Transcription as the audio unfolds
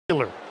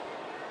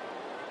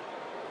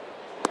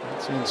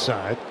That's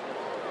inside.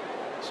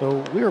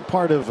 So we are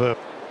part of the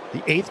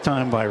 8th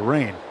time by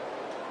rain.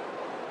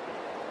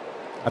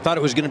 I thought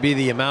it was going to be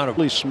the amount of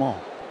really small.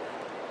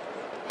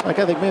 Like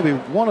I think maybe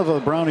one of the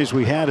brownies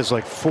we had is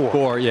like 4.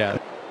 4, yeah.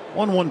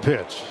 1-1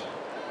 pitch.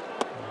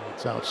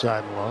 It's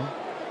outside and low.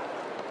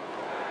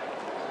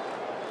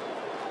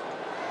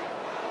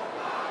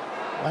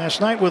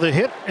 Last night with a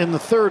hit in the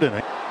 3rd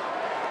inning.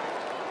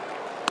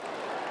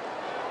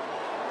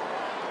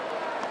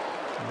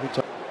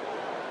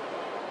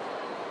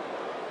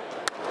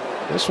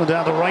 This one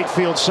down the right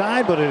field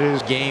side, but it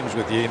is games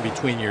with you in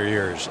between your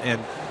ears,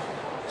 and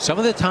some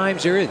of the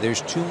times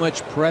there's too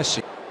much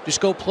pressing. Just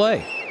go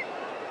play.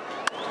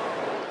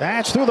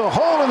 That's through the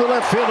hole in the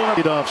left field and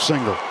a leadoff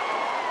single.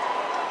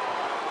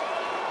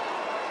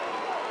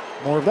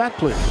 More of that,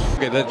 please.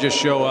 Okay, let's just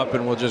show up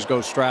and we'll just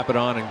go strap it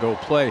on and go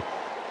play.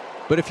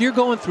 But if you're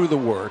going through the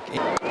work,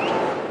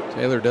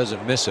 Taylor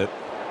doesn't miss it.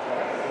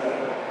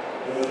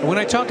 When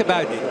I talk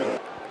about,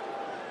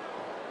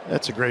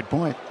 that's a great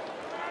point.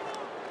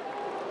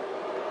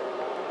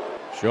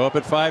 Show up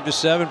at 5 to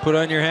 7, put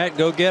on your hat, and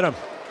go get them.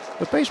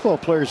 But baseball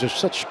players are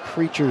such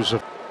creatures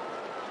of.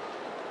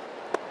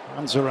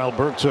 Anzer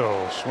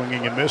Alberto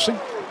swinging and missing.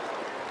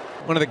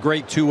 One of the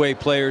great two-way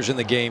players in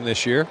the game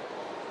this year,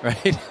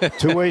 right?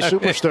 Two-way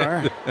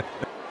superstar.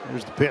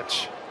 Here's the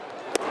pitch.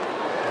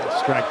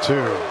 Strike 2.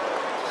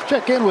 Let's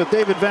check in with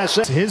David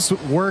Vassell. His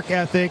work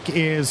ethic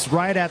is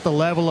right at the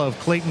level of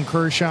Clayton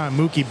Kershaw and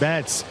Mookie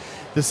Betts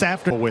this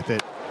afternoon with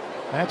it.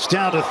 That's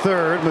down to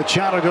 3rd.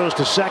 Machado goes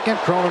to 2nd.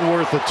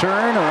 Cronenworth a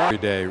turn. Every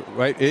day,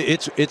 right?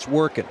 It's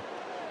working,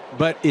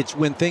 but it's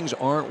when things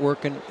aren't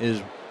working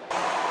is.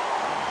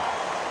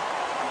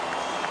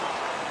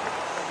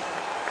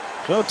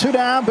 So 2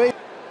 down.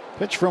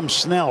 Pitch from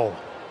Snell.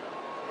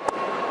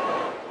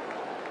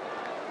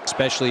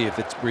 Especially if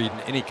it's breeding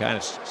any kind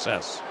of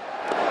success.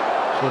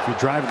 So if you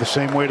drive the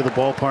same way to the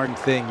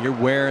ballpark, you're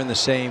wearing the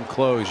same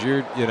clothes.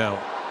 You know.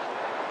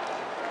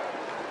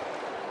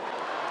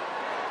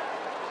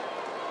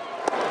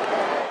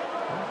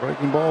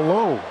 Breaking ball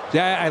low.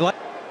 Yeah, I like.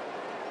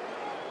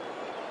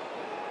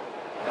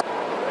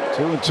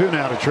 2-2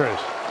 now to Trace.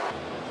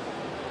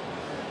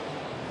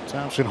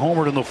 Thompson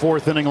homered in the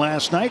 4th inning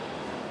last night.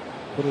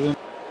 Put it in.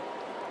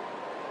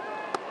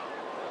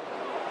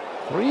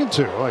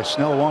 3-2. Oh,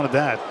 Snell wanted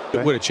that.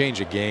 It would have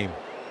changed the game.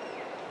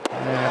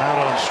 And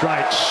out on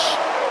strikes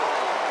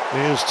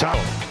is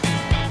Tyler.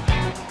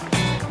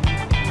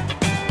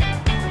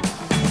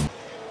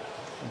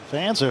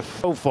 Fans have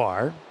so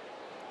far.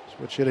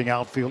 Switch hitting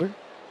outfielder.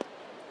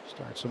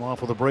 Starts him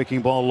off with a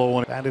breaking ball low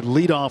and batted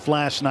leadoff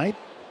last night.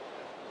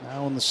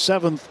 Now in the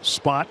 7th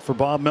spot for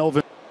Bob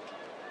Melvin.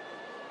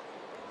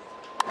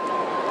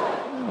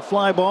 And a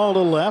fly ball to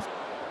the left.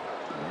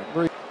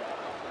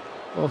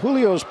 Well,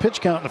 Julio's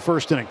pitch count in the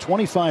 1st inning,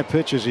 25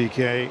 pitches,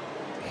 EK.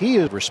 He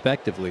is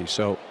respectively.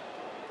 So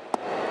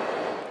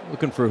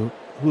looking for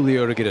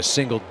Julio to get a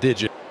single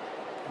digit.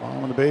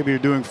 Mom and the baby are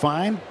doing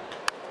fine.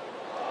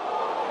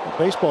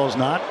 Baseball's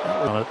not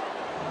on it.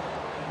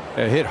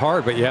 It hit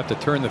hard, but you have to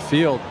turn the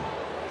field,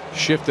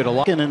 shift it a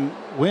lot. And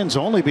wins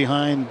only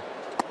behind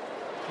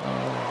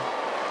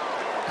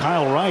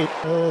Kyle Wright,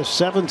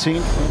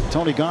 17th,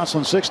 Tony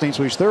Gonsolin 16th,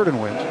 so he's 3rd in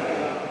wins.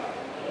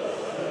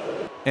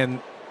 And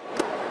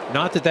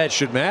not that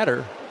should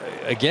matter.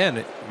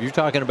 Again, you're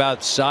talking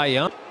about Cy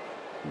Young.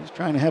 He's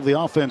trying to have the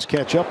offense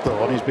catch up,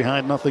 though, and he's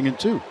behind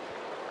 0-2.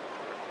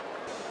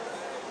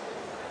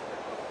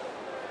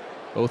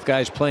 Both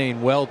guys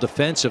playing well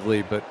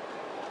defensively, but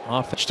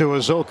offense. To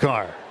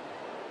Azokar.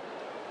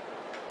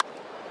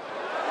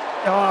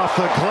 Off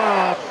the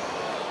glove.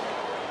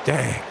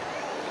 Dang.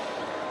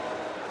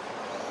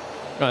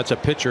 Oh, that's a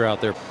pitcher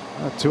out there.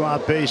 A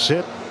 2-out base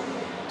hit.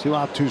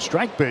 2-out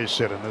 2-strike base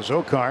hit, and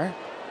Azokar.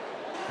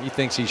 He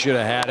thinks he should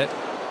have had it.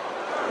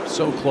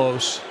 So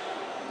close.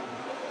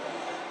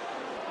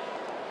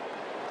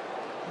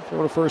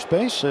 Throw to first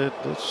base.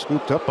 It's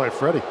scooped up by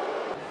Freddie.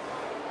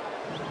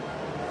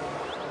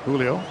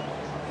 Julio.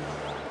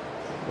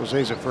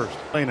 Jose's at first.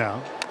 Play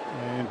now.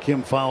 And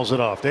Kim fouls it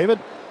off. David?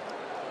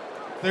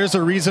 There's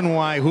a reason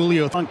why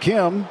Julio on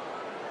Kim.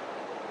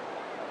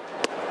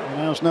 And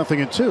now it's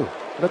 0-2.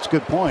 That's a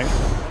good point.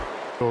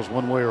 Goes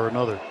one way or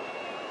another.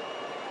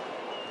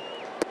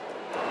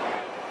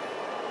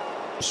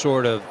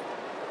 Sort of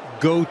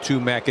go-to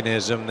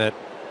mechanism that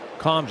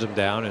calms him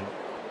down. And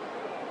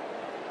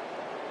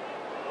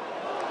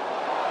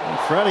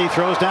Freddie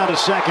throws down to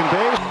second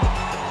base.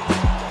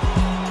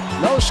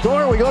 No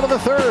score. We go to the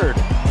 3rd.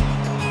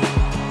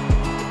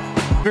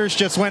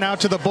 Just went out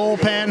to the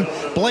bullpen.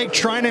 Blake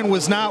Trinan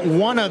was not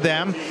one of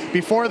them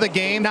before the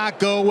game. Not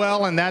go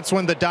well, and that's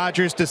when the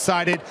Dodgers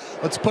decided,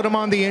 let's put him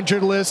on the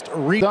injured list.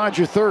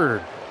 Dodger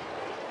 3rd.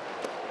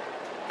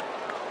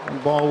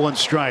 1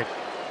 strike.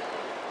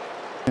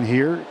 In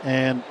here,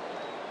 and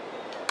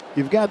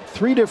you've got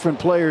 3 different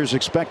players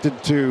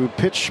expected to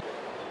pitch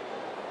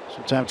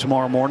sometime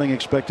tomorrow morning.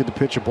 Expected to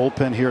pitch a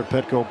bullpen here at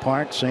Petco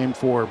Park. Same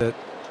for that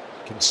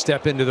can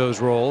step into those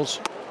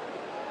roles.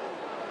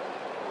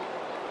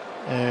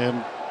 And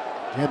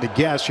if you had to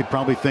guess, you'd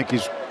probably think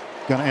he's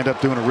going to end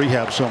up doing a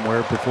rehab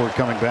somewhere before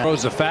coming back.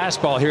 Throws the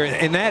fastball here,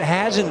 and that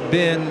hasn't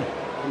been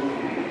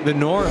the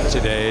norm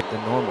today.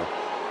 The normal.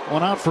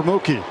 One out for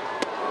Mookie.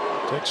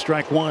 Take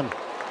strike one.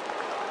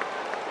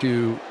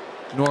 To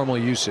normal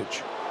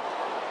usage.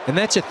 And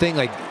that's a thing,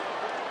 like,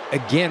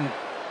 again,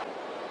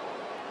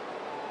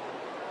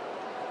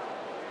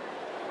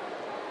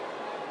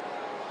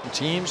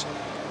 teams,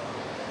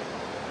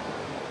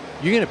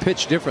 you're going to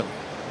pitch differently,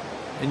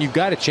 and you've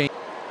got to change.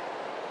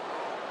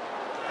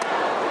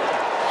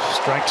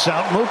 Strikes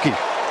out Mookie.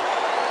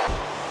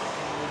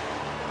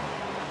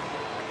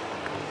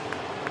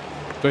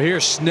 So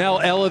here's Snell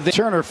elevated.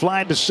 Turner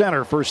flying to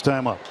center first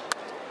time up.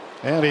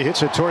 And he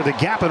hits it toward the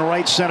gap in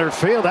right center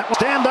field. That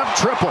stand-up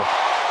triple.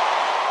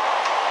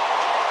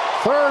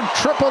 Third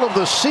triple of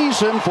the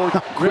season for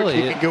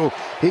really.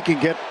 He can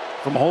get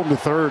from home to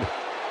third.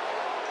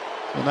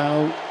 So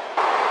now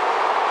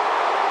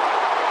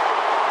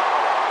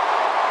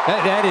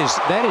that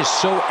is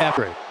so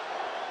epic.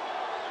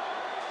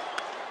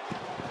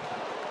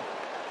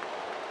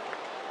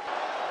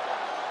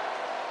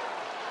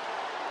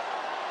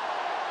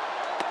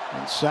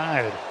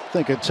 Inside. I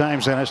think at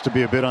times that has to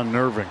be a bit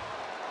unnerving.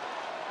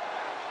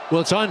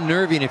 Well, it's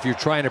unnerving if you're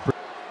trying to.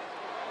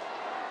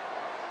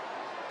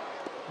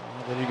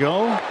 There you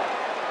go.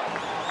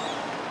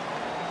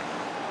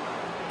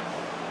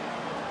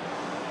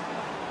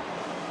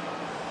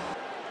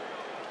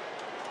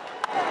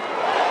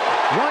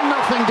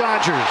 1-0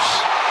 Dodgers.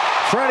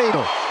 Freddie.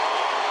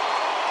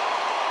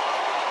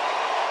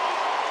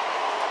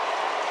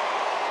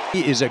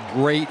 He is a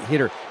great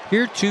hitter.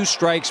 Here, 2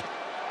 strikes.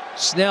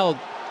 Snell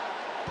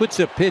puts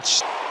a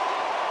pitch.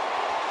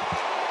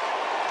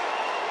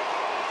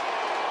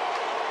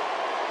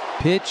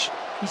 He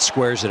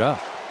squares it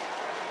up.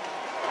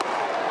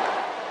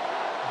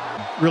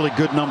 Really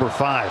good number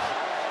 5.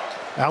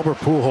 Albert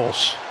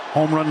Pujols,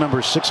 home run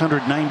number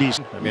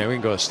 690. I mean, we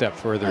can go a step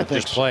further.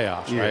 Just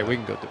playoffs, yeah. right? We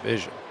can go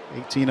division.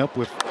 18 up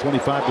with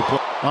 25 to play.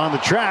 On the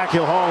track,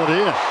 he'll haul it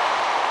in.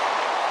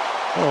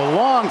 A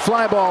long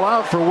fly ball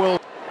out for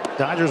Will.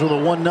 Dodgers with a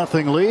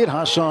 1-0 lead.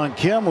 Ha-Seong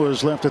Kim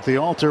was left at the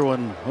altar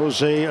when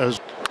Jose is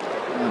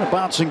a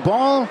bouncing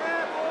ball.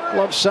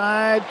 Glove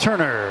side.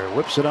 Turner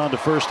whips it on to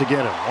first to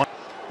get him.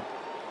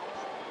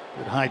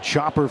 Good high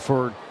chopper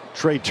for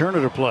Trey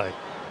Turner to play.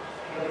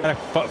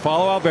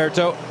 Follow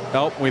Alberto.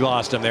 Nope, we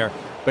lost him there.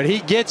 But he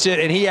gets it,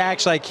 and he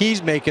acts like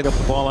he's making the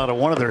ball out of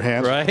one of their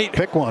hands. Right.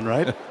 Pick one,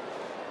 right?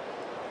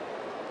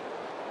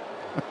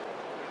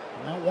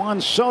 Now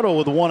Juan Soto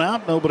with 1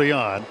 out, nobody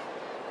on.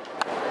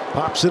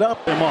 Pops it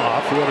up, him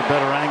off. He had a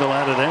better angle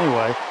at it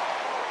anyway.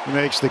 He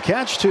makes the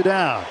catch, 2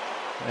 down.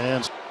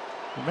 And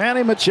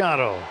Manny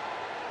Machado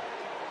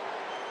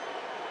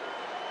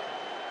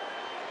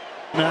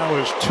now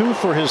is 2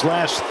 for his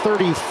last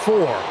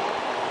 34.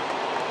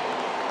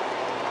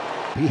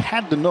 He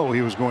had to know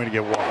he was going to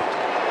get walked.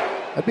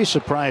 I'd be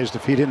surprised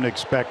if he didn't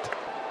expect.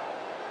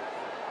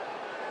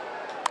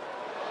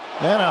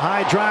 And a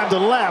high drive to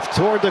left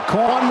toward the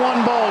corner.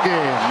 1-1 ball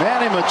game.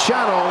 Manny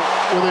Machado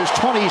with his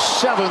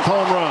 27th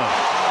home run.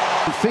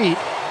 Feet.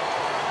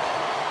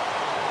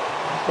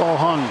 Ball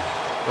hung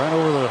right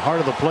over the heart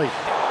of the plate.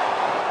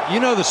 You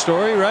know the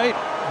story, right?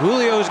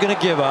 Julio is going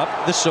to give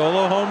up the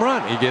solo home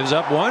run. He gives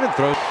up 1 and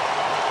throws.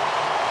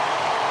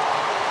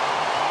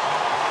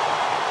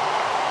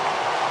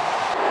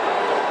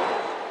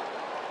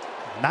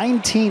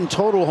 $19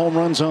 total home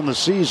runs on the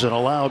season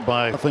allowed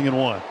by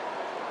 0-1.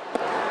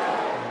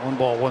 1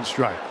 ball, 1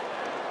 strike.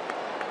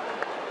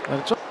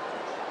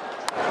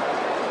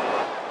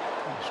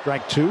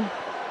 Strike 2.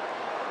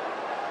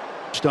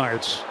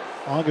 Starts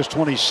August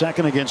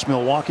 22nd against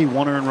Milwaukee.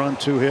 1 earned run,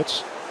 2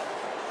 hits.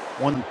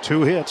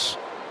 2 hits.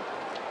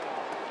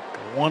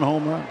 1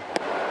 home run.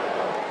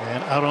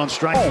 And out on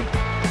strike.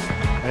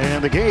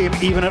 And the game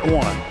even at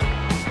 1.